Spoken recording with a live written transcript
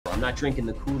I'm not drinking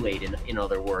the Kool-Aid, in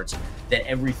other words, that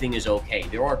everything is okay.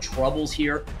 There are troubles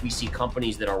here. We see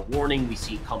companies that are warning. We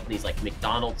see companies like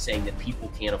McDonald's saying that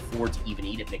people can't afford to even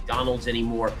eat at McDonald's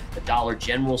anymore. The Dollar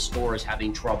General store is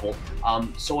having trouble.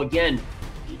 So again,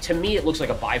 to me, it looks like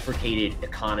a bifurcated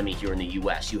economy here in the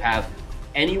US. You have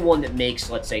anyone that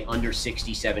makes, let's say, under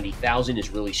 60, 70,000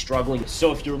 is really struggling.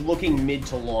 So if you're looking mid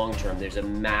to long term, there's a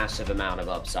massive amount of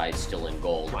upside still in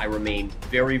gold. I remain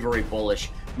very, very bullish.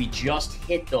 We just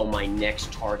hit, though, my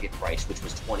next target price, which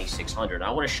was 2,600. I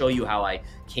want to show you how I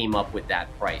came up with that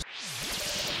price.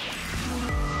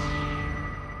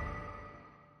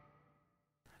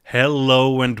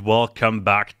 Hello and welcome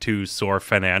back to Soar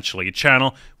Financially, a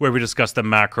channel where we discuss the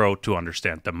macro to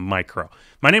understand the micro.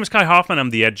 My name is Kai Hoffman. I'm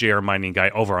the EdgeAir mining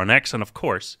guy over on X, and of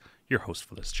course, your host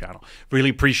for this channel. Really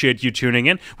appreciate you tuning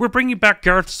in. We're bringing back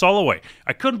Gareth Soloway.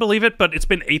 I couldn't believe it, but it's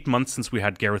been 8 months since we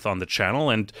had Gareth on the channel,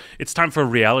 and it's time for a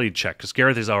reality check, because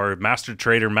Gareth is our master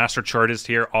trader, master chartist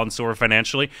here on Soar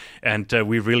Financially, and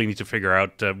we really need to figure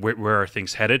out where are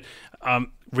things headed.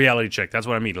 Reality check, that's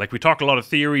what I mean. Like, we talk a lot of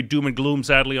theory, doom and gloom,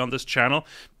 sadly, on this channel,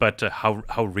 but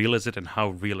how real is it, and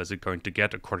how real is it going to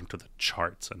get according to the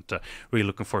charts? And really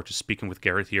looking forward to speaking with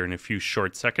Gareth here in a few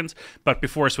short seconds. But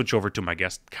before I switch over to my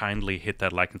guest, kindly hit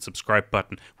that like and subscribe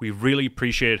button. We really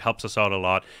appreciate it. It helps us out a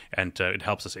lot, and it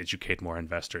helps us educate more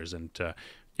investors, and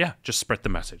yeah, just spread the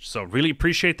message. So really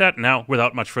appreciate that. Now,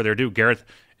 without much further ado, Gareth,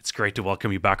 it's great to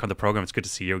welcome you back on the program. It's good to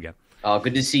see you again.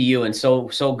 Good to see you, and so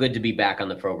good to be back on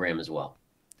the program as well.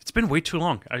 It's been way too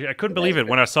long. I couldn't believe it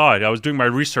when I saw it. I was doing my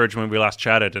research when we last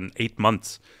chatted, in 8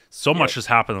 months. So much has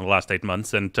happened in the last 8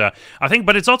 months, and I think,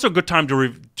 but it's also a good time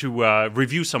to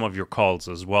review some of your calls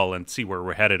as well and see where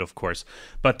we're headed, of course.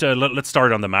 But let's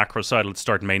start on the macro side. Let's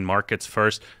start main markets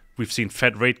first. We've seen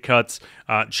Fed rate cuts,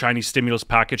 Chinese stimulus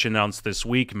package announced this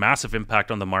week, massive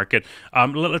impact on the market.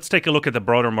 Let's take a look at the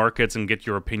broader markets and get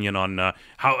your opinion on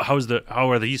how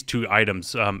are these two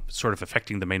items sort of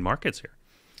affecting the main markets here.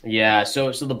 Yeah,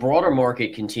 so the broader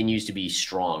market continues to be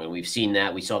strong, and we've seen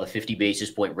that. We saw the 50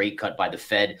 basis point rate cut by the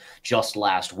Fed just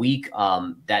last week.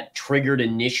 That triggered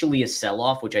initially a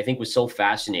sell-off, which I think was so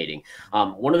fascinating.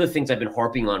 One of the things I've been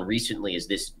harping on recently is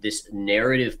this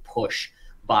narrative push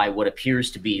by what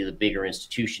appears to be the bigger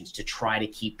institutions to try to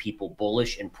keep people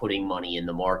bullish and putting money in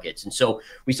the markets. And so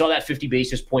we saw that 50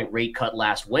 basis point rate cut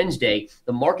last Wednesday.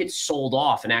 The market sold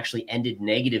off and actually ended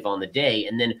negative on the day.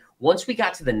 And then once we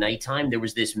got to the nighttime, there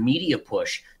was this media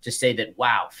push to say that,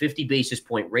 wow, 50 basis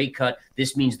point rate cut,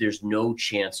 this means there's no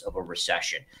chance of a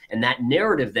recession. And that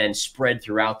narrative then spread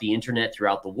throughout the internet,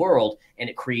 throughout the world, and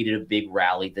it created a big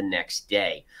rally the next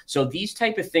day. So these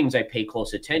type of things I pay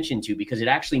close attention to because it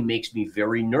actually makes me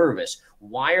very nervous.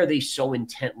 Why are they so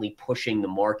intently pushing the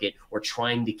market or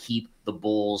trying to keep the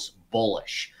bulls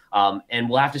bullish? And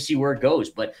we'll have to see where it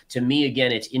goes. But to me,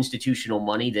 again, it's institutional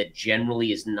money that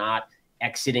generally is not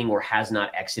exiting or has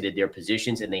not exited their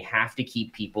positions, and they have to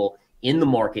keep people in the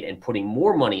market and putting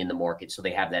more money in the market so they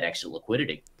have that extra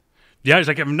liquidity. Yeah, it's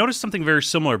like I've noticed something very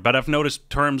similar, but I've noticed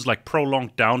terms like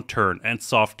prolonged downturn and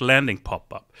soft landing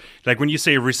pop up. Like when you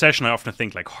say recession, I often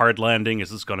think like hard landing. Is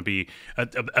this going to be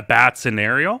a bad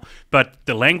scenario? But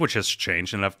the language has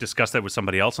changed, and I've discussed that with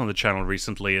somebody else on the channel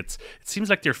recently. It seems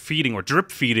like they're feeding or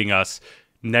drip feeding us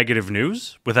negative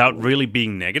news without really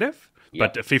being negative.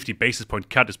 But a 50 basis point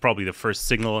cut is probably the first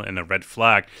signal and a red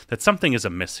flag that something is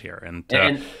amiss here. And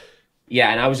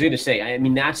I was going to say, I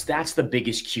mean, that's the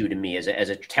biggest cue to me as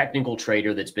a technical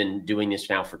trader that's been doing this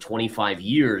now for 25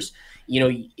 years. You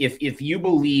know, if you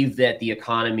believe that the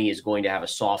economy is going to have a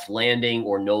soft landing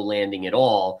or no landing at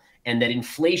all, and that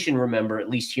inflation, remember, at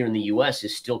least here in the US,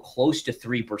 is still close to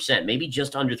 3%, maybe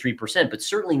just under 3%, but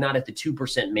certainly not at the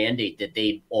 2% mandate that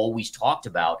they've always talked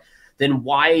about, then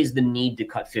why is the need to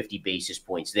cut 50 basis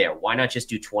points there? Why not just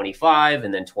do 25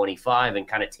 and then 25 and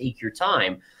kind of take your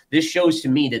time? This shows to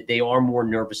me that they are more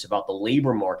nervous about the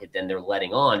labor market than they're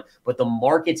letting on, but the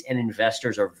markets and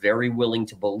investors are very willing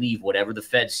to believe whatever the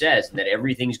Fed says and that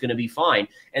everything's going to be fine.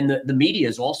 And the media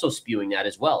is also spewing that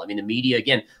as well. I mean, the media,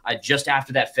 again, just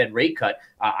after that Fed rate cut,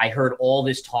 I heard all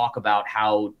this talk about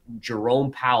how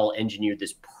Jerome Powell engineered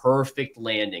this perfect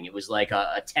landing. It was like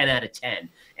a 10 out of 10.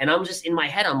 And I'm just in my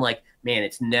head, I'm like, man,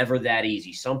 it's never that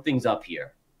easy. Something's up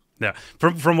here. Yeah,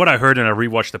 from what I heard and I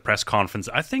rewatched the press conference,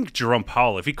 I think Jerome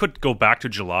Powell, if he could go back to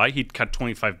July, he'd cut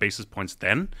 25 basis points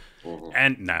then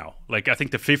and now. Like, I think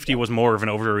the 50 was more of an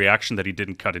overreaction that he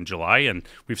didn't cut in July, and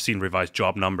we've seen revised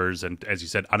job numbers and, as you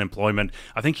said, unemployment.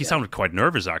 I think he sounded quite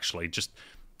nervous, actually. Just,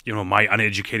 you know, my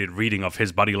uneducated reading of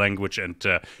his body language and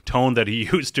tone that he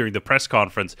used during the press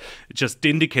conference just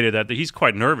indicated that he's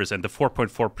quite nervous, and the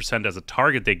 4.4% as a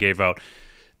target they gave out,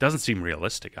 doesn't seem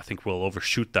realistic. I think we'll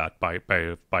overshoot that by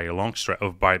a long stretch,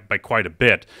 by quite a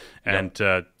bit. And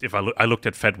if I looked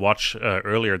at Fed Watch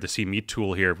earlier, the CME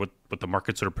tool here, what the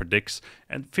market sort of predicts,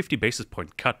 and 50 basis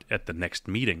point cut at the next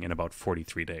meeting in about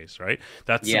 43 days, right?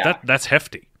 That's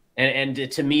hefty. And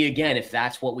to me, again, if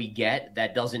that's what we get,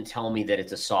 that doesn't tell me that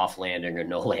it's a soft landing or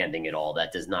no landing at all.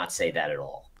 That does not say that at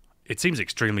all. It seems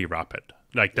extremely rapid,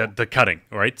 like the cutting,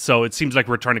 right? So it seems like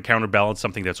we're trying to counterbalance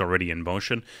something that's already in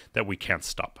motion that we can't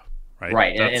stop.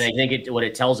 Right. And I think what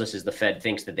it tells us is the Fed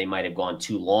thinks that they might have gone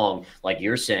too long. Like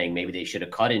you're saying, maybe they should have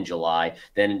cut in July,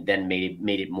 then made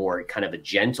it more kind of a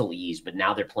gentle ease. But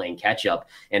now they're playing catch up.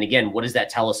 And again, what does that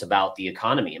tell us about the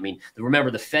economy? I mean, remember,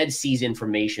 the Fed sees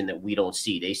information that we don't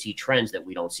see. They see trends that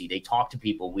we don't see. They talk to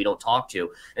people we don't talk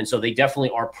to. And so they definitely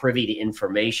are privy to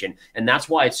information. And that's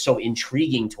why it's so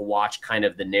intriguing to watch kind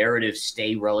of the narrative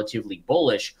stay relatively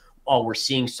bullish. Oh, we're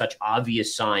seeing such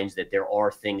obvious signs that there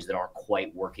are things that aren't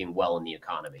quite working well in the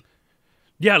economy.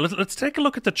 Yeah, let's take a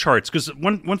look at the charts, because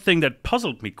one thing that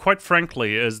puzzled me, quite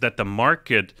frankly, is that the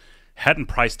market hadn't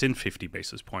priced in 50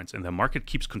 basis points, and the market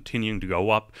keeps continuing to go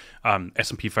up,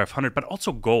 S&P 500, but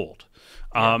also gold.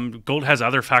 Gold has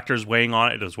other factors weighing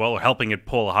on it as well, helping it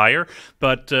pull higher.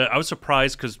 But I was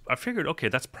surprised because I figured, okay,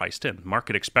 that's priced in.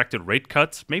 Market expected rate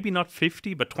cuts, maybe not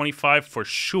 50, but 25 for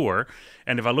sure.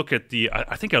 And if I look at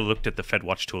I think I looked at the Fed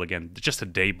Watch tool again just a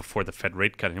day before the Fed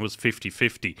rate cut, and it was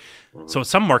 50-50. So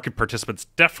some market participants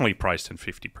definitely priced in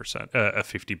 50%, a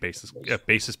 50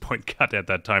 basis point cut at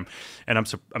that time. And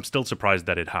I'm still surprised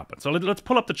that it happened. So let's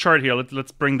pull up the chart here.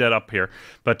 Let's bring that up here.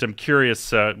 But I'm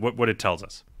curious what it tells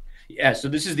us. Yeah, so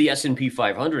this is the S&P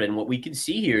 500, and what we can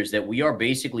see here is that we are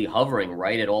basically hovering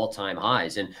right at all-time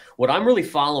highs. And what I'm really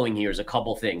following here is a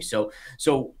couple things. So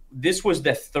this was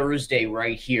the Thursday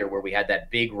right here where we had that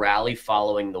big rally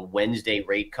following the Wednesday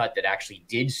rate cut that actually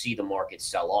did see the market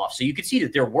sell off. So you could see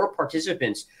that there were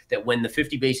participants that when the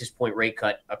 50 basis point rate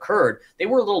cut occurred, they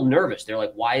were a little nervous. They're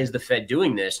like, why is the Fed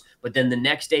doing this? But then the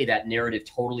next day, that narrative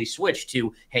totally switched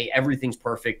to, hey, everything's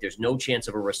perfect. There's no chance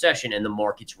of a recession, and the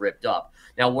market's ripped up.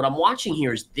 Now, what I'm watching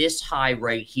here is this high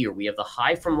right here. We have the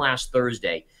high from last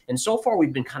Thursday, and so far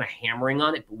we've been kind of hammering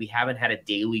on it, but we haven't had a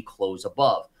daily close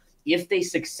above. If they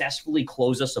successfully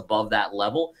close us above that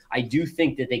level, I do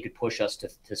think that they could push us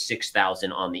to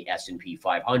 6,000 on the S&P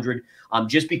 500.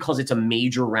 Just because it's a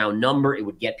major round number, it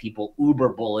would get people uber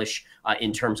bullish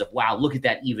in terms of, wow, look at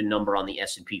that even number on the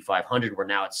S&P 500. We're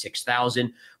now at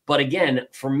 6,000. But again,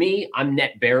 for me, I'm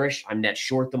net bearish. I'm net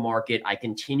short the market. I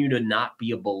continue to not be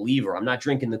a believer. I'm not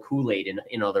drinking the Kool-Aid,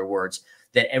 in other words,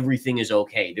 that everything is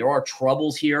okay. There are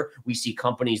troubles here. We see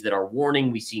companies that are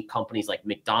warning. We see companies like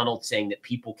McDonald's saying that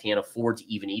people can't afford to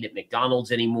even eat at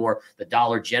McDonald's anymore. The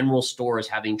Dollar General store is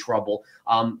having trouble.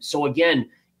 So again,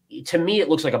 to me, it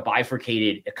looks like a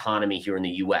bifurcated economy here in the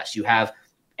U.S. You have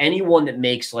anyone that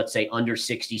makes, let's say, under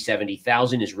 60,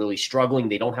 70,000 is really struggling.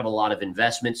 They don't have a lot of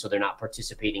investment, so they're not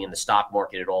participating in the stock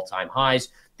market at all-time highs.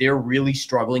 They're really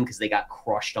struggling because they got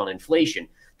crushed on inflation.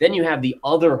 Then you have the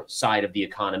other side of the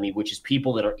economy, which is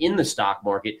people that are in the stock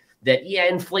market that, yeah,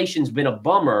 inflation's been a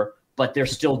bummer, but they're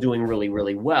still doing really,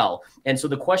 really well. And so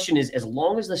the question is, as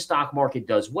long as the stock market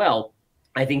does well,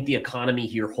 I think the economy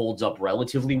here holds up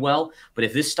relatively well. But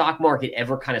if this stock market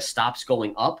ever kind of stops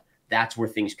going up, that's where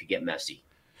things could get messy.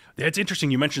 Yeah, it's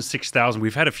interesting. You mentioned 6,000.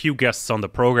 We've had a few guests on the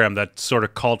program that sort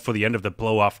of called for the end of the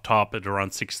blow-off top at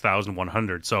around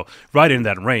 6,100. So right in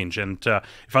that range. And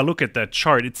if I look at that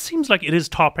chart, it seems like it is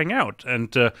topping out.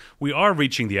 And we are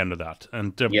reaching the end of that.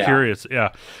 And I'm curious.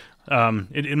 Yeah.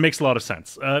 It makes a lot of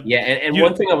sense. And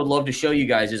one thing I would love to show you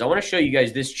guys is I want to show you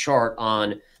guys this chart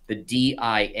on the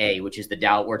DIA, which is the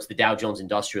Dow Jones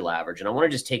Industrial Average. And I want to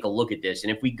just take a look at this.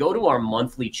 And if we go to our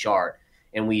monthly chart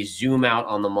and we zoom out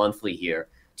on the monthly here,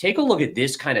 take a look at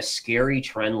this kind of scary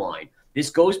trend line.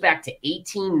 This goes back to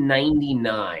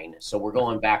 1899. So we're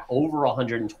going back over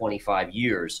 125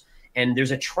 years. And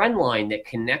there's a trend line that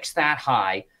connects that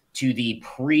high to the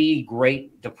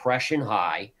pre-Great Depression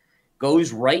high,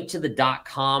 goes right to the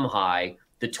dot-com high,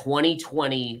 the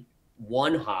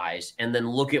 2021 highs, and then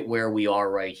look at where we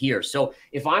are right here. So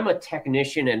if I'm a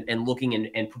technician and looking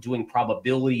and doing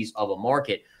probabilities of a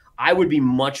market, I would be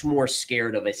much more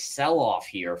scared of a sell-off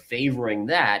here favoring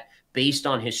that based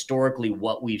on historically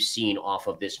what we've seen off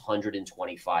of this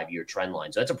 125-year trend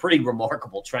line. So that's a pretty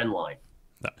remarkable trend line.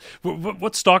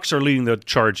 What stocks are leading the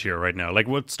charge here right now? Like,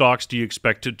 what stocks do you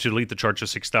expect to lead the charge to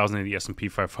 6,000 in the S&P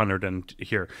 500 and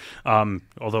here?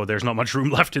 Although there's not much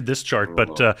room left in this chart,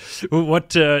 but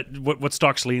what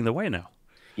stocks leading the way now?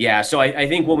 Yeah, so I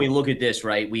think when we look at this,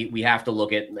 right, we have to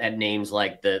look at names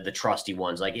like the trusty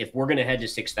ones. Like if we're going to head to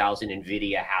 6,000,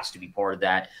 Nvidia has to be part of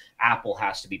that. Apple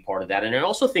has to be part of that. And I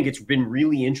also think it's been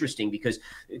really interesting because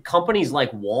companies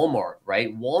like Walmart,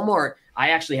 right? Walmart,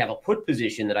 I actually have a put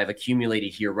position that I've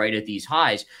accumulated here right at these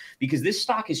highs because this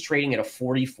stock is trading at a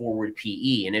 40 forward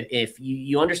PE. And if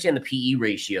you understand the PE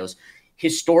ratios,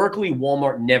 historically,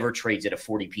 Walmart never trades at a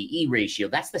 40 PE ratio.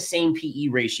 That's the same PE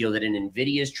ratio that an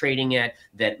Nvidia is trading at,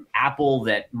 that Apple,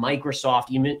 that Microsoft,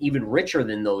 even richer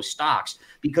than those stocks.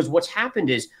 Because what's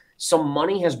happened is some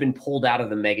money has been pulled out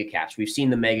of the mega caps. We've seen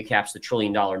the mega caps, the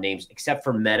trillion-dollar names, except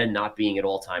for Meta not being at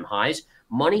all-time highs.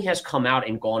 Money has come out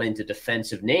and gone into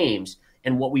defensive names.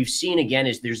 And what we've seen again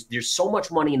is there's so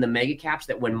much money in the mega caps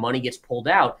that when money gets pulled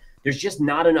out, there's just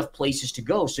not enough places to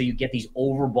go. So you get these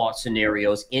overbought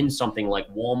scenarios in something like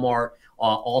Walmart.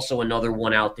 Also, another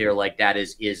one out there like that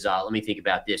is let me think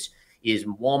about this, is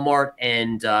Walmart,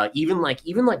 and even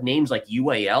like names like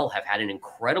UAL have had an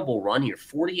incredible run here,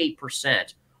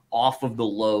 48% off of the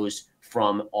lows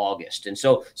from August. And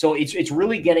so it's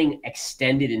really getting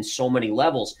extended in so many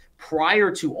levels. Prior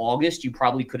to August, you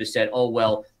probably could have said, oh,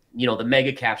 well, you know, the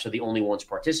mega caps are the only ones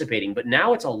participating, but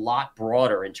now it's a lot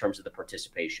broader in terms of the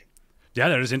participation. Yeah,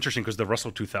 that is interesting because the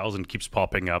Russell 2000 keeps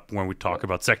popping up when we talk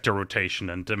about sector rotation,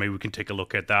 and maybe we can take a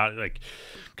look at that, like,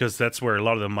 because that's where a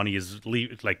lot of the money is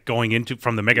going into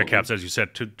from the mega caps, as you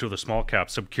said, to the small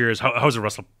caps. So I'm curious, how's the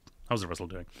Russell? How's the Russell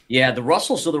doing? Yeah, the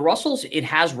Russell. So the Russells, it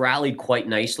has rallied quite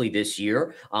nicely this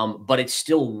year, but it's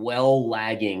still well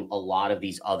lagging a lot of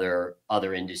these other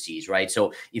indices, right?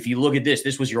 So if you look at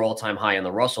this was your all-time high on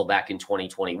the Russell back in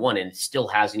 2021, and it still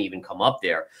hasn't even come up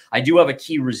there. I do have a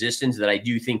key resistance that I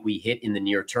do think we hit in the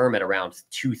near term at around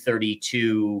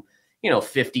 232.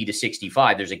 50 to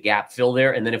 65. There's a gap fill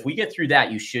there. And then if we get through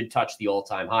that, you should touch the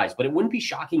all-time highs. But it wouldn't be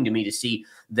shocking to me to see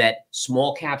that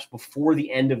small caps before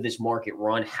the end of this market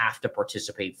run have to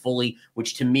participate fully,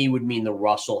 which to me would mean the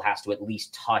Russell has to at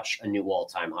least touch a new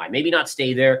all-time high. Maybe not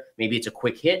stay there. Maybe it's a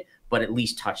quick hit, but at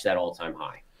least touch that all-time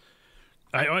high.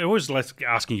 I always like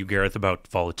asking you, Gareth, about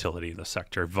volatility in the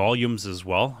sector, volumes as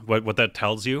well, what that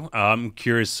tells you. I'm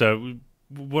curious,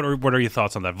 what are your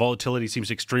thoughts on that? Volatility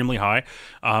seems extremely high,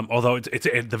 although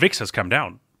the VIX has come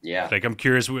down. Yeah. Like, I'm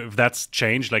curious if that's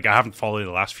changed. Like, I haven't followed it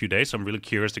the last few days, so I'm really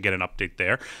curious to get an update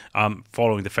there.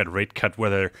 Following the Fed rate cut,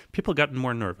 whether people gotten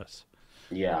more nervous.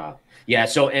 Yeah. Yeah.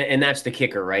 So, and that's the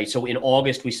kicker, right? So in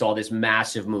August, we saw this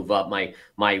massive move up. My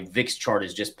VIX chart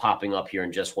is just popping up here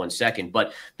in just 1 second.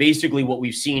 But basically what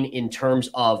we've seen in terms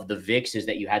of the VIX is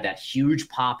that you had that huge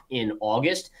pop in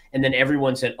August, and then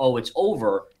everyone said, oh, it's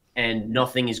over, and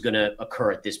nothing is going to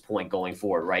occur at this point going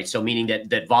forward, right? So meaning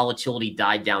that volatility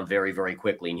died down very, very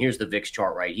quickly. And here's the VIX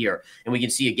chart right here. And we can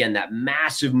see, again, that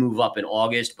massive move up in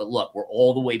August. But look, we're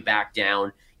all the way back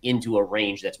down into a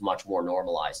range that's much more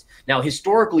normalized. Now,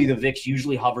 historically, the VIX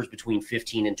usually hovers between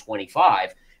 15 and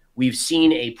 25. We've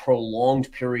seen a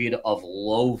prolonged period of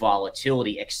low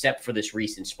volatility, except for this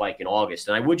recent spike in August.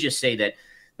 And I would just say that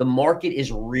the market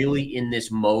is really in this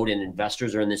mode, and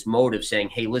investors are in this mode of saying,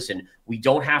 hey, listen, we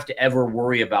don't have to ever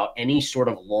worry about any sort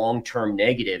of long-term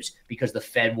negatives because the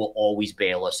Fed will always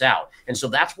bail us out. And so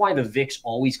that's why the VIX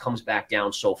always comes back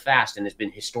down so fast and has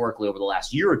been historically over the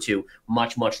last year or two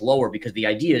much, much lower, because the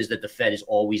idea is that the Fed is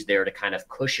always there to kind of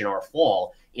cushion our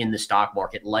fall in the stock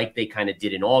market like they kind of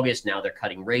did in August. Now they're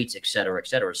cutting rates, et cetera, et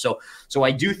cetera. So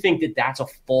I do think that that's a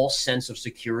false sense of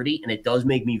security, and it does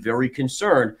make me very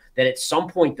concerned that at some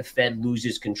point the Fed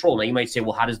loses control. Now you might say,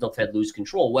 well, how does the Fed lose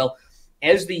control? Well,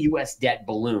 as the U.S. debt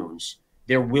balloons,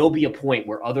 there will be a point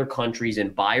where other countries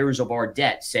and buyers of our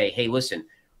debt say, hey, listen,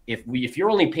 if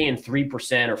you're only paying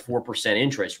 3% or 4%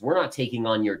 interest, we're not taking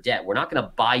on your debt. We're not going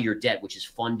to buy your debt, which is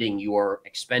funding your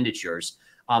expenditures,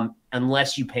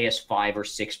 unless you pay us 5 or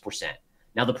 6%.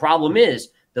 Now, the problem is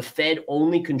the Fed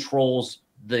only controls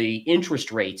the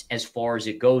interest rates as far as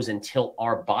it goes until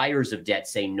our buyers of debt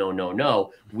say, no, no,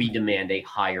 no, we demand a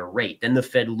higher rate. Then the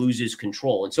Fed loses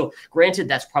control. And so granted,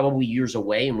 that's probably years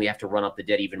away, and we have to run up the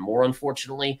debt even more,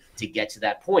 unfortunately, to get to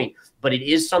that point. But it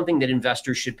is something that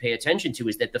investors should pay attention to,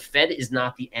 is that the Fed is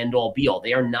not the end all be all.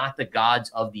 They are not the gods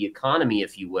of the economy,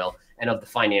 if you will, and of the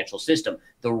financial system.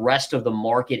 The rest of the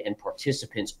market and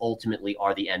participants ultimately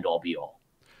are the end all be all.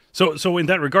 So in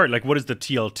that regard, like, what is the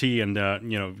TLT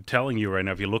and telling you right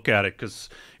now if you look at it? Because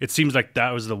it seems like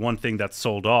that was the one thing that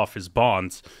sold off is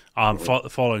bonds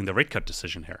following the rate cut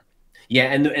decision here. Yeah,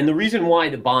 and the reason why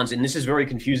the bonds, and this is very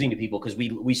confusing to people, because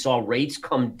we saw rates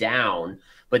come down,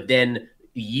 but then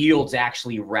yields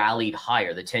actually rallied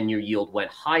higher. The 10-year yield went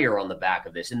higher on the back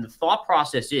of this. And the thought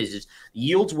process is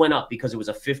yields went up because it was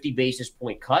a 50 basis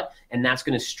point cut, and that's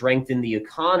going to strengthen the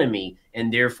economy,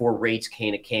 and therefore rates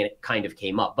kind of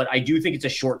came up. But I do think it's a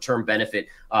short-term benefit,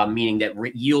 meaning that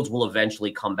yields will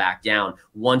eventually come back down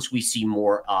once we see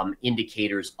more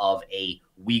indicators of a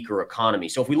weaker economy.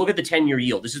 So if we look at the 10-year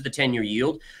yield, this is the 10-year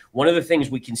yield. One of the things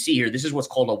we can see here, this is what's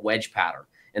called a wedge pattern.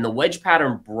 And the wedge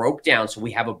pattern broke down. So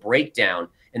we have a breakdown,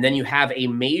 and then you have a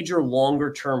major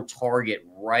longer term target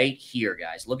right here,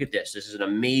 guys. Look at this. This is an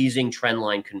amazing trend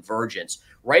line convergence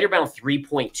right around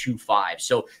 3.25.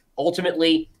 So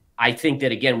ultimately, I think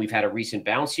that, again, we've had a recent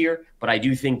bounce here, but I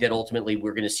do think that ultimately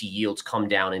we're going to see yields come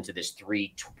down into this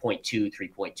 3.2,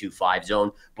 3.25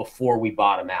 zone before we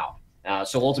bottom out.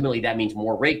 So ultimately, that means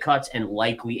more rate cuts and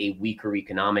likely a weaker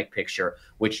economic picture,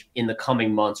 which in the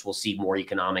coming months, we'll see more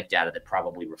economic data that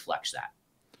probably reflects that.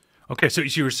 Okay, so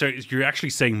you're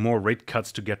actually saying more rate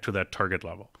cuts to get to that target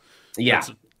level. Yeah.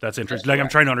 That's interesting. Like, I'm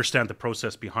trying to understand the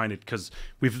process behind it, because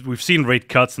we've seen rate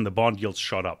cuts and the bond yields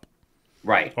shot up.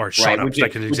 Right. Or shot up,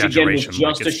 like an Which exaggeration. again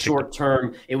was just a short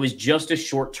term. It was just a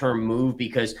short term move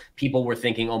because people were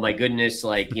thinking, oh my goodness,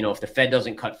 like, if the Fed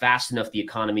doesn't cut fast enough, the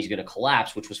economy is going to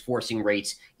collapse, which was forcing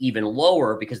rates even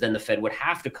lower, because then the Fed would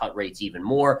have to cut rates even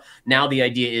more. Now the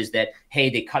idea is that, hey,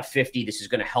 they cut 50. This is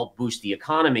going to help boost the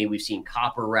economy. We've seen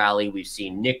copper rally. We've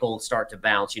seen nickel start to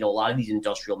bounce. A lot of these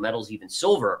industrial metals, even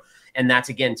silver. And that's,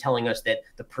 again, telling us that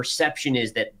the perception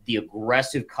is that the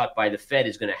aggressive cut by the Fed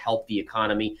is going to help the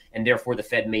economy, and therefore the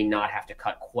Fed may not have to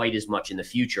cut quite as much in the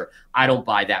future. I don't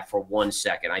buy that for 1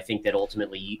 second. I think that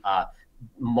ultimately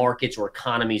markets or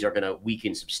economies are going to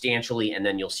weaken substantially, and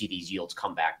then you'll see these yields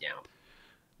come back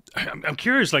down. I'm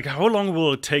curious, like, how long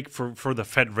will it take for the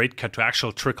Fed rate cut to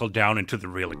actually trickle down into the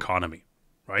real economy?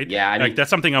 Right? Yeah, like that's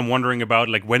something I'm wondering about.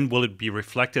 Like, when will it be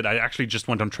reflected? I actually just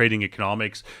went on Trading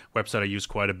Economics, website I use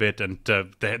quite a bit, and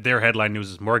their headline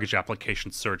news is mortgage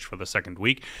applications surge for the second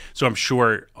week. So I'm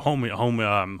sure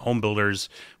home builders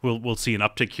will see an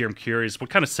uptick here. I'm curious, what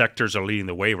kind of sectors are leading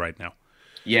the way right now?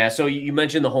 Yeah, so you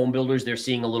mentioned the home builders. They're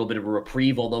seeing a little bit of a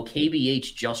reprieve, although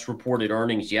KBH just reported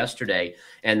earnings yesterday,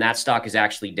 and that stock is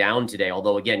actually down today.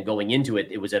 Although, again, going into it,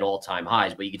 it was at all-time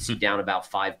highs, but you can see down about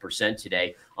 5%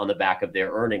 today on the back of their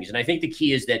earnings. And I think the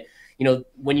key is that,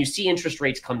 when you see interest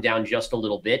rates come down just a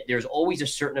little bit, there's always a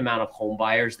certain amount of home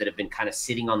buyers that have been kind of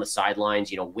sitting on the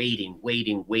sidelines,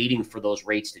 waiting for those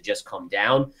rates to just come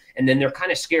down. And then they're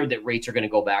kind of scared that rates are going to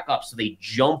go back up. So they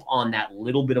jump on that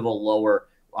little bit of a lower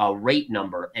rate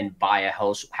number and buy a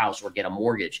house or get a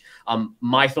mortgage.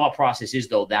 My thought process is,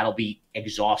 though, that'll be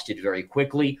exhausted very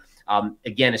quickly.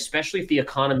 Again, especially if the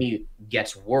economy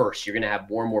gets worse, you're going to have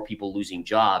more and more people losing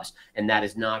jobs, and that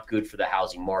is not good for the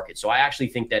housing market. So I actually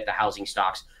think that the housing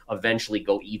stocks eventually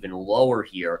go even lower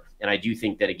here. And I do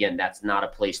think that, again, that's not a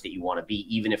place that you want to be,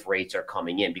 even if rates are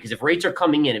coming in. Because if rates are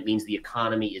coming in, it means the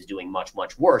economy is doing much,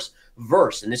 much worse.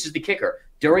 And this is the kicker,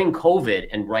 during COVID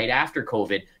and right after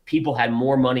COVID, people had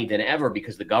more money than ever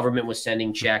because the government was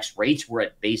sending checks. Rates were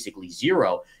at basically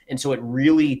zero. And so it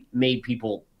really made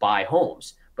people buy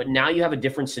homes. But now you have a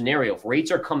different scenario. If rates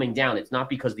are coming down, it's not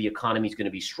because the economy is going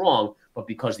to be strong, but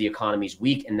because the economy is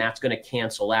weak, and that's going to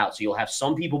cancel out. So you'll have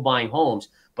some people buying homes,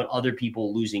 but other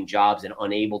people losing jobs and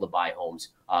unable to buy homes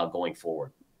going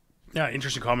forward. Yeah,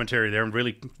 interesting commentary there. I'm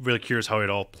really, really curious how it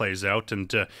all plays out. And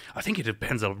I think it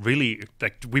depends on really,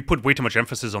 like, we put way too much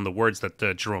emphasis on the words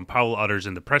that Jerome Powell utters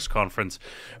in the press conference,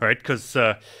 right? Because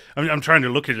I'm trying to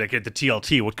look at, like, at the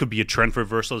TLT. What could be a trend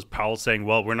reversal? Is Powell saying,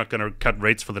 well, we're not going to cut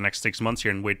rates for the next 6 months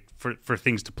here and wait for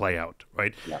things to play out,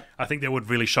 right? Yeah. I think that would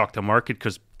really shock the market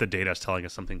because the data is telling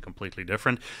us something completely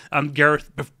different. Gareth,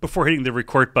 before hitting the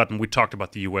record button, we talked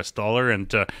about the US dollar,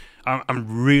 and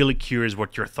I'm really curious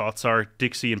what your thoughts are,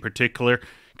 Dixie in particular,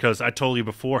 because I told you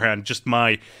beforehand, just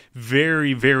my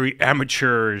very, very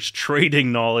amateurish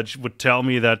trading knowledge would tell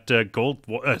me that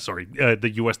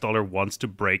the US dollar wants to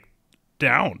break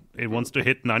down. It wants to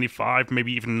hit 95,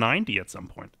 maybe even 90 at some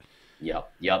point.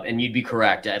 Yep. And you'd be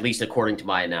correct, at least according to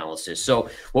my analysis. So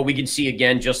what we can see,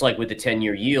 again, just like with the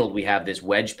 10-year yield, we have this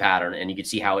wedge pattern, and you can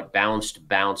see how it bounced,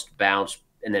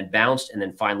 and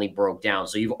then finally broke down.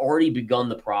 So you've already begun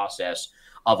the process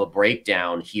of a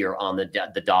breakdown here on the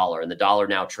dollar, and the dollar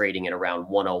now trading at around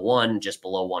 101, just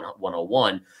below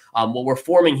 101. What we're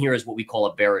forming here is what we call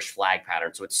a bearish flag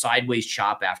pattern. So it's sideways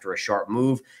chop after a sharp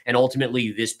move, and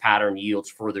ultimately this pattern yields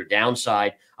further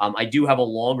downside. I do have a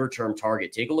longer term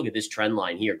target. Take a look at this trend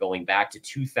line here, going back to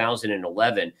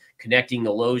 2011, connecting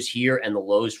the lows here and the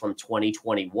lows from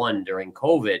 2021 during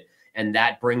COVID. And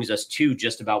that brings us to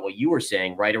just about what you were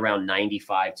saying, right around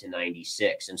 95 to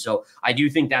 96. And so I do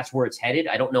think that's where it's headed.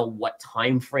 I don't know what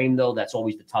time frame, though. That's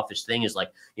always the toughest thing, is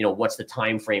like, what's the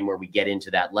time frame where we get into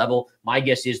that level? My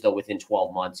guess is, though, within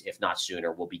 12 months, if not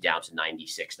sooner, we'll be down to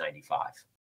 96, 95.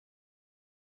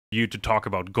 You to talk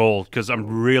about gold, because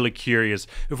I'm really curious,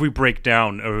 if we break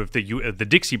down, or if the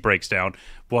DXY breaks down,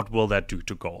 what will that do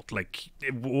to gold? Like,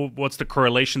 what's the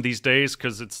correlation these days?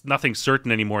 Because it's nothing certain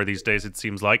anymore these days, it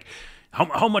seems like.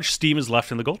 How much steam is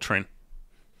left in the gold train?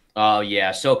 Oh,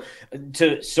 yeah. So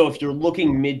if you're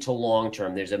looking mid to long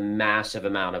term, there's a massive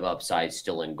amount of upside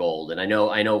still in gold. And I know,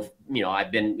 I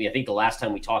think the last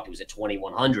time we talked, it was at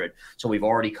 2,100. So we've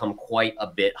already come quite a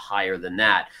bit higher than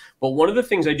that. But one of the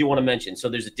things I do want to mention, so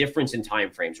there's a difference in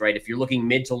timeframes, right? If you're looking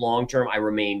mid to long term, I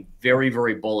remain very,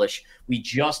 very bullish. We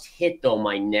just hit, though,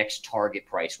 my next target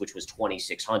price, which was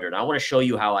 2,600. I want to show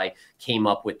you how I came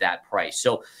up with that price.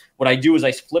 So what I do is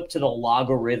I flip to the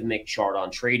logarithmic chart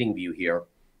on TradingView here.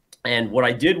 And what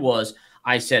I did was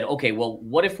I said, okay, well,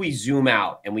 what if we zoom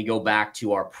out and we go back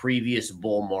to our previous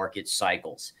bull market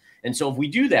cycles? And so if we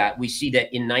do that, we see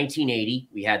that in 1980,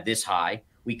 we had this high.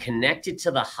 We connected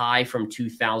to the high from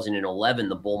 2011,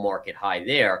 the bull market high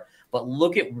there. But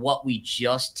look at what we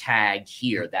just tagged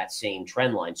here, that same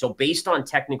trend line. So based on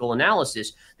technical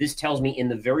analysis, this tells me in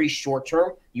the very short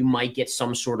term, you might get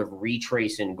some sort of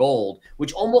retrace in gold,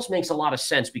 which almost makes a lot of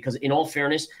sense, because in all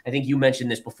fairness, I think you mentioned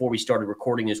this before we started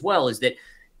recording as well, is that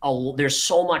there's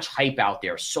so much hype out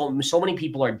there. So many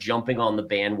people are jumping on the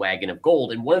bandwagon of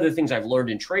gold. And one of the things I've learned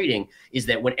in trading is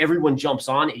that when everyone jumps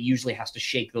on, it usually has to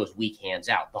shake those weak hands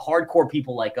out. The hardcore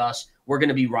people like us, we're going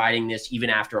to be riding this even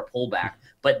after a pullback.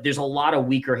 But there's a lot of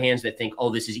weaker hands that think, oh,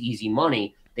 this is easy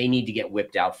money. They need to get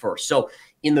whipped out first. So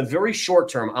in the very short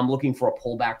term, I'm looking for a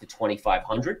pullback to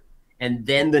 2,500. And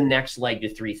then the next leg to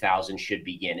 3,000 should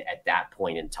begin at that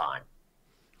point in time.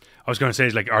 I was going to say,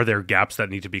 like, are there gaps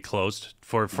that need to be closed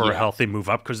for a healthy move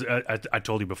up? Because I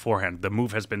told you beforehand, the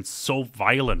move has been so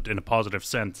violent in a positive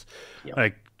sense. Yeah.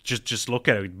 Like, just look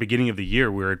at it. Beginning of the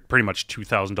year, we were at pretty much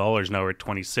 $2,000. Now we're at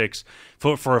 26.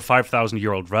 For a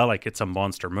 5,000-year-old relic, it's a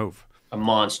monster move. A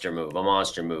monster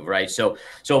move, right? So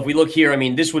if we look here, I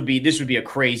mean, this would be a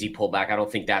crazy pullback. I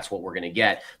don't think that's what we're going to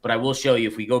get, but I will show you,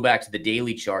 if we go back to the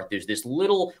daily chart, there's this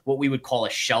little, what we would call a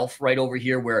shelf right over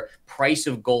here, where price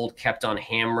of gold kept on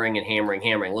hammering and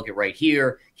hammering. Look at right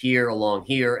here, along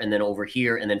here, and then over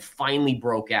here, and then finally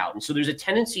broke out. And so there's a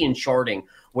tendency in charting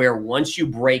where once you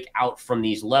break out from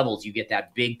these levels, you get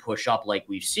that big push up like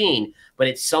we've seen, but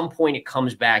at some point it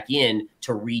comes back in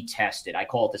to retest it. I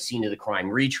call it the scene of the crime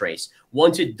retrace.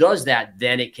 Once it does that,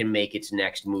 then it can make its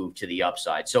next move to the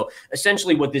upside. So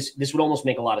essentially what this would almost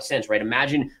make a lot of sense, right?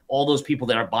 Imagine all those people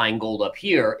that are buying gold up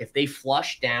here, if they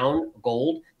flush down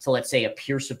gold to, let's say, a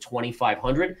pierce of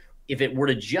 2,500, if it were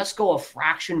to just go a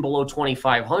fraction below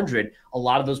 2,500, a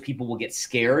lot of those people will get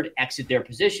scared, exit their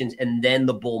positions, and then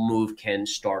the bull move can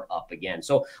start up again.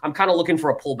 So I'm kind of looking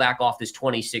for a pullback off this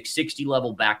 2,660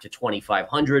 level back to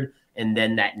 2,500, and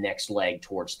then that next leg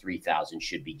towards 3,000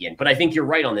 should begin. But I think you're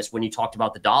right on this when you talked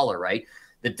about the dollar, right?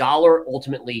 The dollar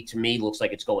ultimately, to me, looks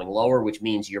like it's going lower, which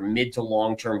means your mid to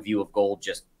long-term view of gold,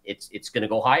 just it's going to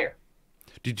go higher.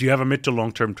 Did you have a mid to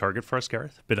long term target for us,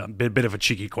 Gareth? Bit of a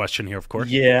cheeky question here, of course.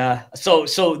 Yeah.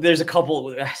 So there's a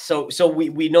couple. So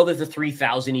we know that the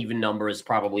 3,000 even number is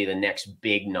probably the next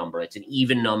big number. It's an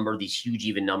even number. These huge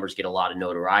even numbers get a lot of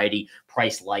notoriety.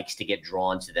 Price likes to get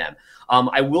drawn to them.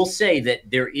 I will say that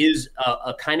there is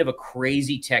a kind of a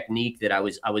crazy technique that I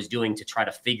was doing to try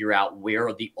to figure out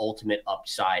where the ultimate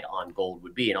upside on gold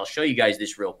would be, and I'll show you guys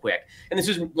this real quick. And this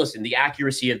is, listen, the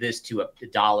accuracy of this to a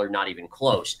dollar, not even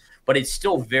close. But it's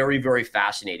still very, very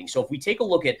fascinating. So if we take a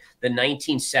look at the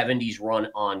 1970s run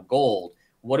on gold,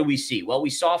 what do we see? Well, we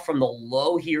saw from the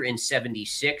low here in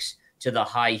 76 to the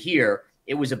high here,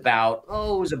 it was about,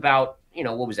 what was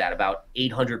that? About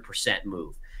 800%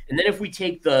 move. And then if we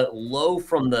take the low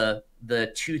from the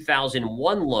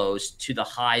 2001 lows to the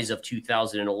highs of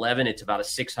 2011, it's about a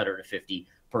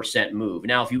 650% move.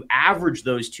 Now, if you average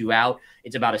those two out,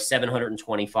 it's about a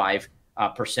 725%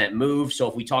 move. So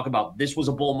if we talk about this was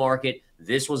a bull market,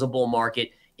 this was a bull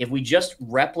market, if we just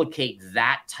replicate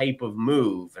that type of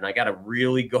move, and I got to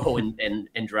really go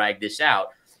and drag this out,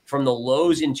 from the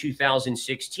lows in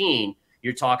 2016,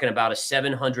 you're talking about a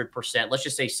 700%, let's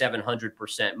just say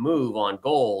 700% move on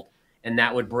gold, and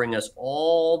that would bring us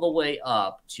all the way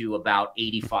up to about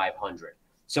 8,500.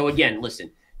 So again,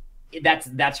 listen,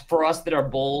 that's for us that are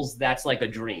bulls. That's like a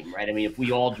dream, right? I mean, if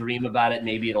we all dream about it,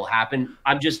 maybe it'll happen.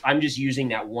 I'm just using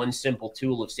that one simple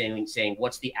tool of saying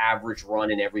what's the average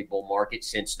run in every bull market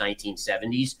since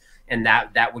 1970s, and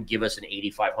that would give us an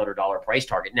 $8,500 price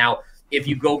target. Now, if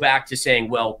you go back to saying,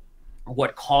 well,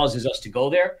 what causes us to go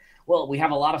there? Well, we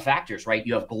have a lot of factors, right?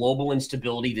 You have global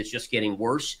instability that's just getting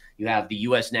worse. You have the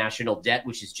U.S. national debt,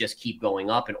 which is just keep going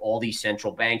up, and all these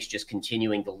central banks just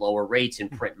continuing to lower rates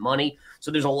and print money.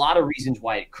 So there's a lot of reasons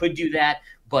why it could do that.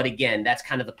 But again, that's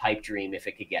kind of the pipe dream. If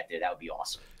it could get there, that would be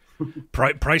awesome.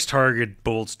 Price target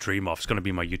bulls dream off is going to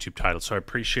be my YouTube title, so I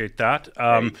appreciate that.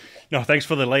 No, thanks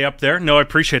for the layup there. No, I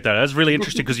appreciate that. That's really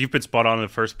interesting because you've been spot on in the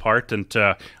first part, and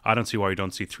I don't see why you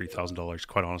don't see $3,000.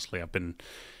 Quite honestly, I've been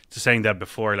saying that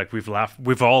before. Like we've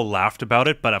all laughed about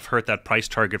it, but I've heard that price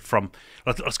target from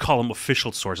let's call them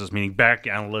official sources, meaning back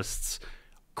analysts,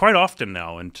 quite often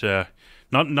now. And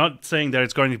not saying that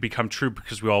it's going to become true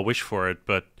because we all wish for it,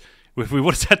 but if we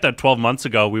would have said that 12 months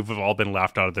ago, we've all been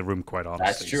laughed out of the room, quite honestly.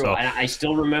 That's true. So, and I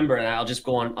still remember, and I'll just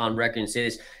go on record and say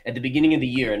this, at the beginning of the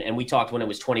year, and we talked when it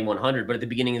was 2,100, but at the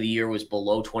beginning of the year was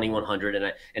below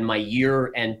 2,100, and my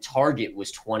year-end target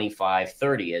was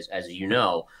 2,530, as you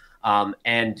know.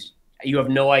 And you have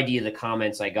no idea the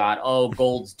comments I got. Oh,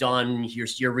 gold's done.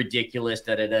 You're ridiculous.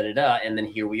 Da da da da da. And then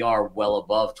here we are, well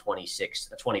above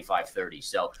 2,530.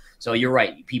 So you're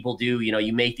right. People do.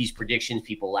 You make these predictions.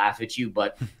 People laugh at you,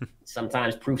 but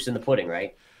sometimes proof's in the pudding,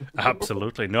 right?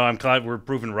 Absolutely. No, I'm glad we're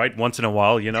proven right once in a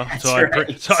while, That's so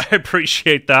right. So I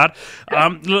appreciate that.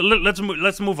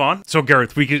 Let's move on. So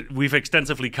Gareth, we've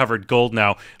extensively covered gold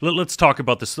now. Let's talk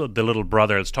about the little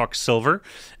brother. Let's talk silver.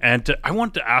 And I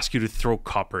want to ask you to throw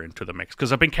copper into the mix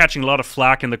because I've been catching a lot of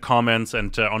flack in the comments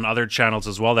and on other channels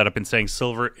as well that have been saying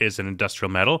silver is an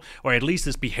industrial metal, or at least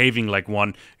is behaving like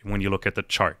one when you look at the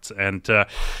charts. And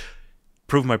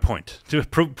prove my point.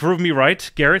 Prove me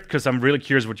right, Gareth, because I'm really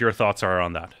curious what your thoughts are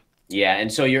on that. Yeah, and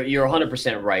so you're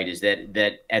 100% right. Is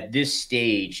that at this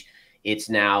stage, it's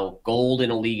now gold in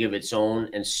a league of its own,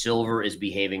 and silver is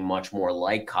behaving much more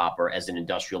like copper as an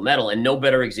industrial metal. And no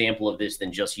better example of this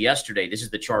than just yesterday. This is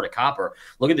the chart of copper.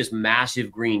 Look at this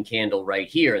massive green candle right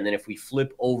here, and then if we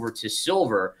flip over to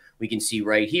silver, we can see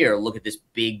right here. Look at this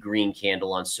big green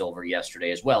candle on silver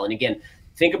yesterday as well. And again,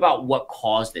 think about what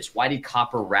caused this. Why did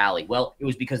copper rally? Well, it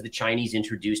was because the Chinese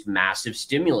introduced massive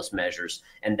stimulus measures.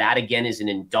 And that, again, is an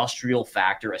industrial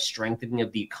factor, a strengthening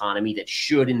of the economy that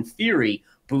should, in theory,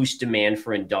 boost demand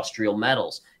for industrial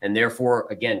metals. And therefore,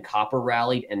 again, copper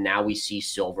rallied, and now we see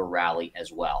silver rally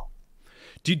as well.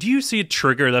 Do you see a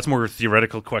trigger? That's more a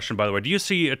theoretical question, by the way. Do you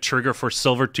see a trigger for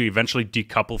silver to eventually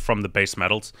decouple from the base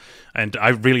metals? And I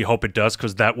really hope it does,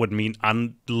 because that would mean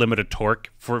unlimited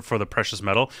torque for the precious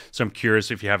metal. So I'm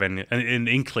curious if you have an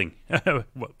inkling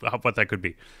what that could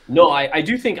be. No, I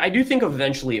do think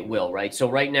eventually it will, right? So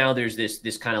right now there's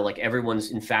this kind of like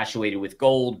everyone's infatuated with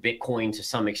gold, Bitcoin to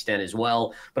some extent as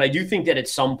well. But I do think that at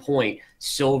some point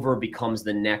silver becomes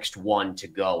the next one to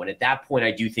go. And at that point,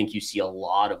 I do think you see a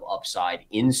lot of upside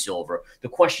in silver. The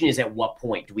question is, at what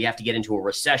point? Do we have to get into a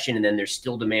recession and then there's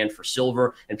still demand for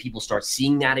silver and people start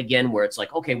seeing that again, where it's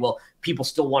like, okay, well, people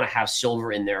still want to have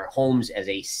silver in their homes as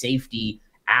a safety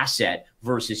asset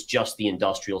versus just the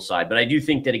industrial side. But I do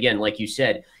think that, again, like you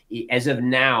said, as of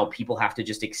now, people have to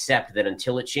just accept that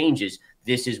until it changes,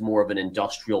 this is more of an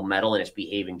industrial metal and it's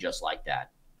behaving just like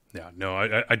that. Yeah,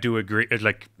 no, I do agree.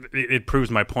 It proves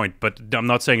my point, but I'm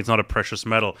not saying it's not a precious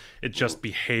metal. It just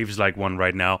behaves like one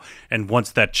right now. And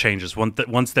once that changes,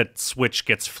 once that switch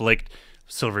gets flicked,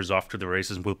 silver's off to the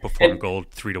races and will perform gold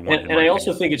 3-to-1. And I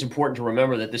also think it's important to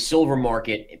remember that the silver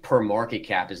market per market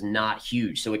cap is not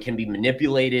huge. So it can be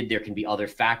manipulated. There can be other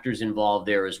factors involved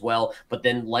there as well. But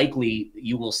then likely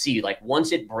you will see, like,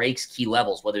 once it breaks key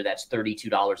levels, whether that's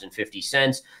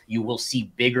 $32.50, you will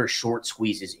see bigger short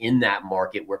squeezes in that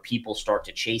market where people start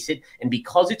to chase it. And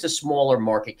because it's a smaller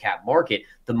market cap market,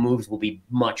 the moves will be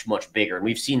much, much bigger. And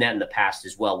we've seen that in the past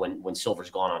as well when silver's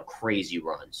gone on crazy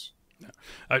runs.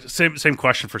 Same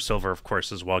question for silver, of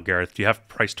course, as well, Gareth. Do you have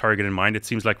price target in mind? It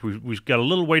seems like we've got a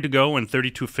little way to go, and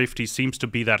 32.50 seems to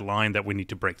be that line that we need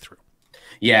to break through.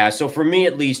 Yeah, so for me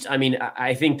at least, I mean,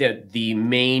 I think that the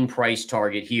main price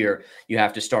target here you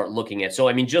have to start looking at. So,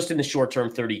 I mean, just in the short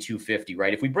term, 32.50,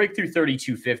 right? If we break through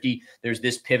 32.50, there's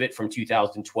this pivot from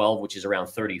 2012, which is around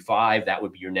 35. That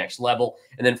would be your next level.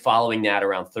 And then following that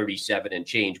around 37 and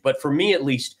change. But for me, at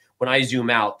least, when I zoom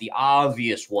out, the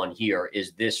obvious one here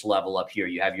is this level up here.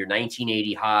 You have your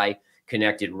 1980 high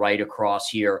connected right across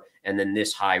here. and then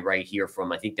this high right here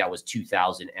from, I think that was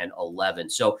 2011.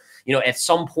 So, you know, at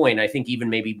some point, I think even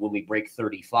maybe when we break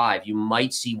 35, you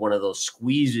might see one of those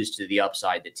squeezes to the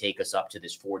upside that take us up to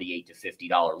this $48 to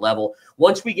 $50 level.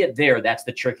 Once we get there, that's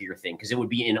the trickier thing, because it would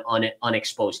be in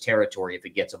unexposed territory if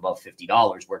it gets above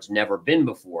 $50, where it's never been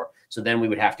before. So then we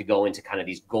would have to go into kind of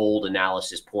these gold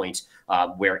analysis points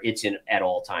where it's in at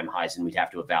all-time highs, and we'd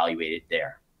have to evaluate it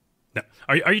there. Now,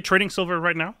 are you trading silver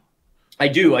right now? I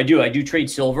do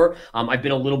trade silver. I've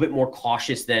been a little bit more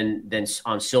cautious than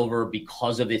on silver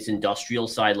because of its industrial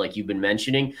side, like you've been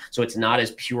mentioning. So it's not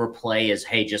as pure play as,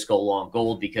 hey, just go long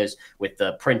gold, because with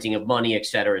the printing of money, et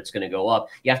cetera, it's going to go up.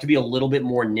 You have to be a little bit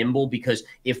more nimble, because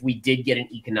if we did get an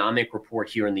economic report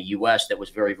here in the US that was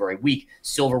very, very weak,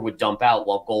 silver would dump out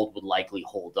while gold would likely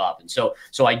hold up. And so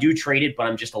I do trade it, but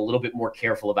I'm just a little bit more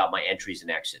careful about my entries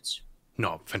and exits.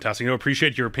 No, fantastic. I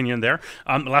appreciate your opinion there.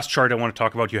 The last chart I want to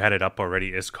talk about, you had it up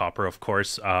already, is copper, of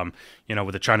course. You know,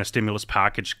 with the China stimulus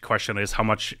package, question is how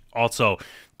much also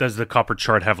does the copper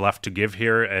chart have left to give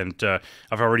here? And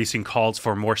I've already seen calls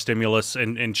for more stimulus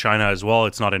in China as well.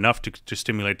 It's not enough to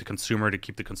stimulate the consumer, to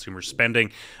keep the consumer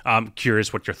spending. I'm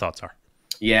curious what your thoughts are.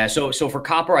 Yeah, so for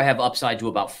copper, I have upside to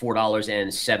about $4.70,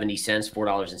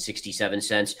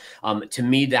 $4.67. To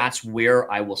me, that's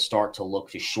where I will start to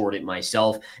look to short it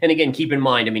myself. And again, keep in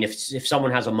mind, I mean, if someone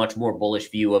has a much more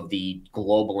bullish view of the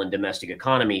global and domestic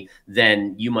economy,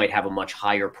 then you might have a much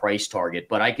higher price target.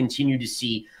 But I continue to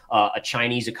see a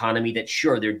Chinese economy that,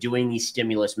 sure, they're doing these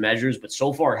stimulus measures, but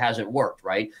so far it hasn't worked,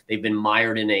 right? They've been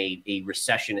mired in a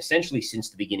recession essentially since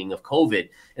the beginning of COVID.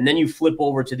 And then you flip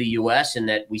over to the US, and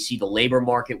that we see the labor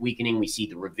market weakening. We see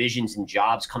the revisions in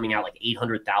jobs coming out, like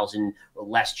 800,000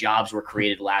 less jobs were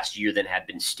created last year than had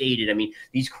been stated. I mean,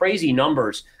 these crazy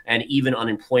numbers, and even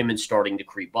unemployment starting to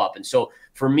creep up. And so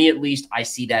for me, at least, I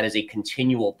see that as a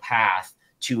continual path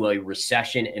to a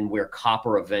recession, and where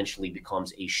copper eventually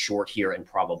becomes a short here and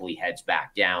probably heads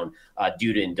back down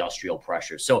due to industrial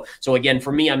pressure. So again,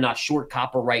 for me, I'm not short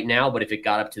copper right now, but if it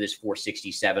got up to this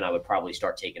 467, I would probably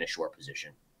start taking a short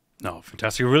position. No,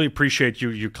 fantastic. I really appreciate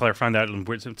you clarifying that,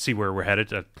 and see where we're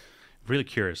headed. Really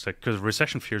curious, because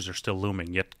recession fears are still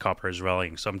looming, yet copper is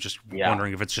rallying. So I'm just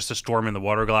wondering if it's just a storm in the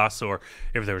water glass, or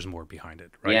if there's more behind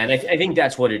it. Right? Yeah, and I think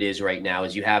that's what it is right now,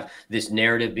 is you have this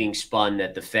narrative being spun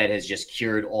that the Fed has just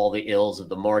cured all the ills of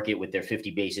the market with their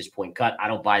 50 basis point cut. I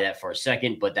don't buy that for a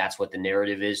second, but that's what the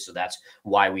narrative is. So that's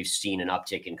why we've seen an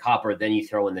uptick in copper. Then you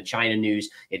throw in the China news,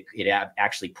 it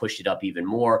actually pushed it up even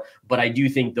more. But I do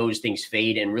think those things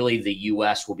fade, and really the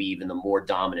US will be even the more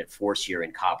dominant force here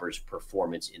in copper's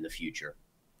performance in the future.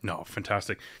 No,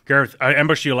 fantastic. Gareth, I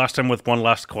ambushed you last time with one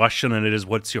last question, and it is,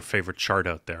 what's your favorite chart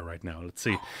out there right now? Let's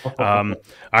see.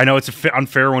 I know it's an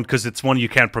unfair one because it's one you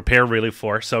can't prepare really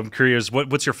for, so I'm curious,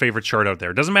 what's your favorite chart out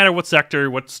there? Doesn't matter what sector,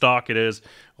 what stock it is,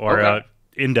 or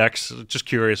index. Just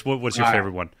curious, what's your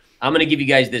favorite one? I'm going to give you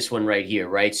guys this one right here,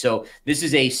 right? So this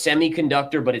is a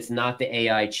semiconductor, but it's not the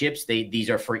AI chips. These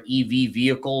are for EV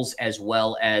vehicles, as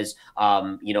well as,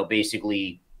 you know,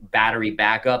 basically battery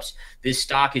backups. This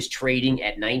stock is trading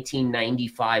at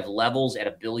 1995 levels at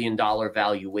 $1 billion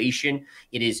valuation.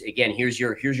 It is, again, here's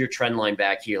your trend line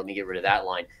back here. Let me get rid of that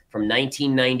line. From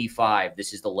 1995,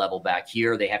 this is the level back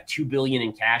here. They have $2 billion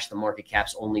in cash. The market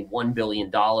cap's only $1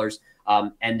 billion.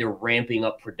 And they're ramping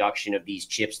up production of these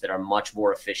chips that are much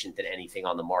more efficient than anything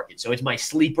on the market. So it's my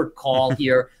sleeper call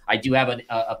here. I do have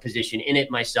a position in it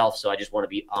myself, so I just want to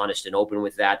be honest and open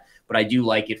with that. But I do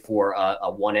like it for a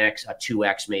 1x, a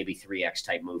 2x, maybe 3x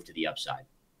type move to the upside.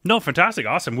 No, fantastic,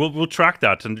 awesome. We'll track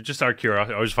that, and just out of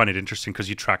curiosity, I always find it interesting because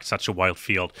you track such a wild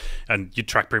field, and you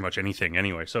track pretty much anything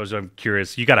anyway. So I'm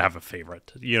curious. You got to have a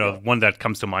favorite, you know, one that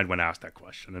comes to mind when asked that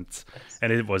question,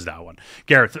 and it was that one.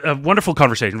 Gareth, a wonderful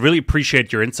conversation. Really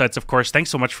appreciate your insights. Of course, thanks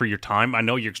so much for your time. I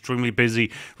know you're extremely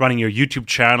busy running your YouTube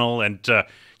channel and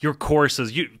your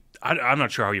courses. I'm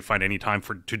not sure how you find any time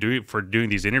for doing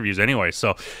these interviews anyway.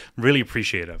 So really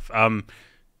appreciative.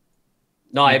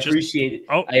 No, I appreciate it.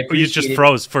 Oh, you just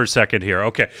froze for a second here.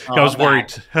 Okay, I was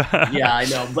worried. Yeah, I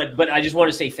know, but I just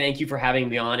want to say thank you for having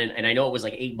me on, and I know it was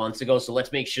like 8 months ago, so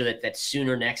let's make sure that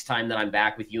sooner next time that I'm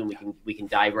back with you, and we can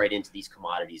dive right into these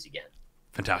commodities again.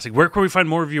 Fantastic. Where can we find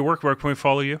more of your work? Where can we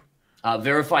follow you?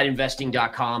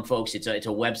 VerifiedInvesting.com, folks. It's a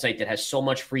website that has so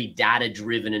much free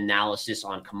data-driven analysis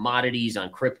on commodities,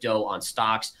 on crypto, on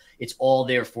stocks. It's all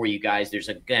there for you guys. There's,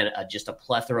 again, just a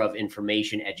plethora of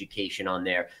information, education on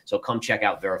there. So come check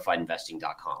out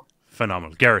VerifiedInvesting.com.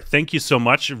 Phenomenal. Gareth, thank you so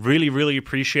much. Really, really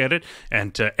appreciate it.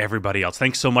 And to everybody else,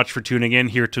 thanks so much for tuning in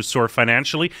here to Soar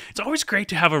Financially. It's always great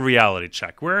to have a reality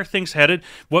check. Where are things headed?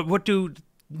 What do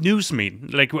news mean?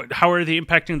 Like, how are they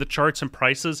impacting the charts and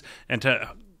prices? And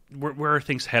to where are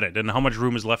things headed and how much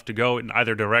room is left to go in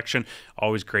either direction.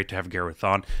 Always great to have Gareth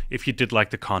on. If you did like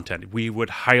the content, we would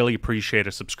highly appreciate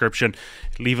a subscription.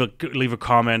 Leave a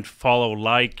comment, follow,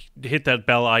 like, hit that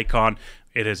bell icon.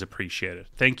 It is appreciated.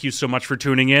 Thank you so much for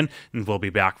tuning in, and we'll be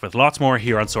back with lots more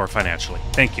here on Soar Financially.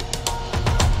 Thank you.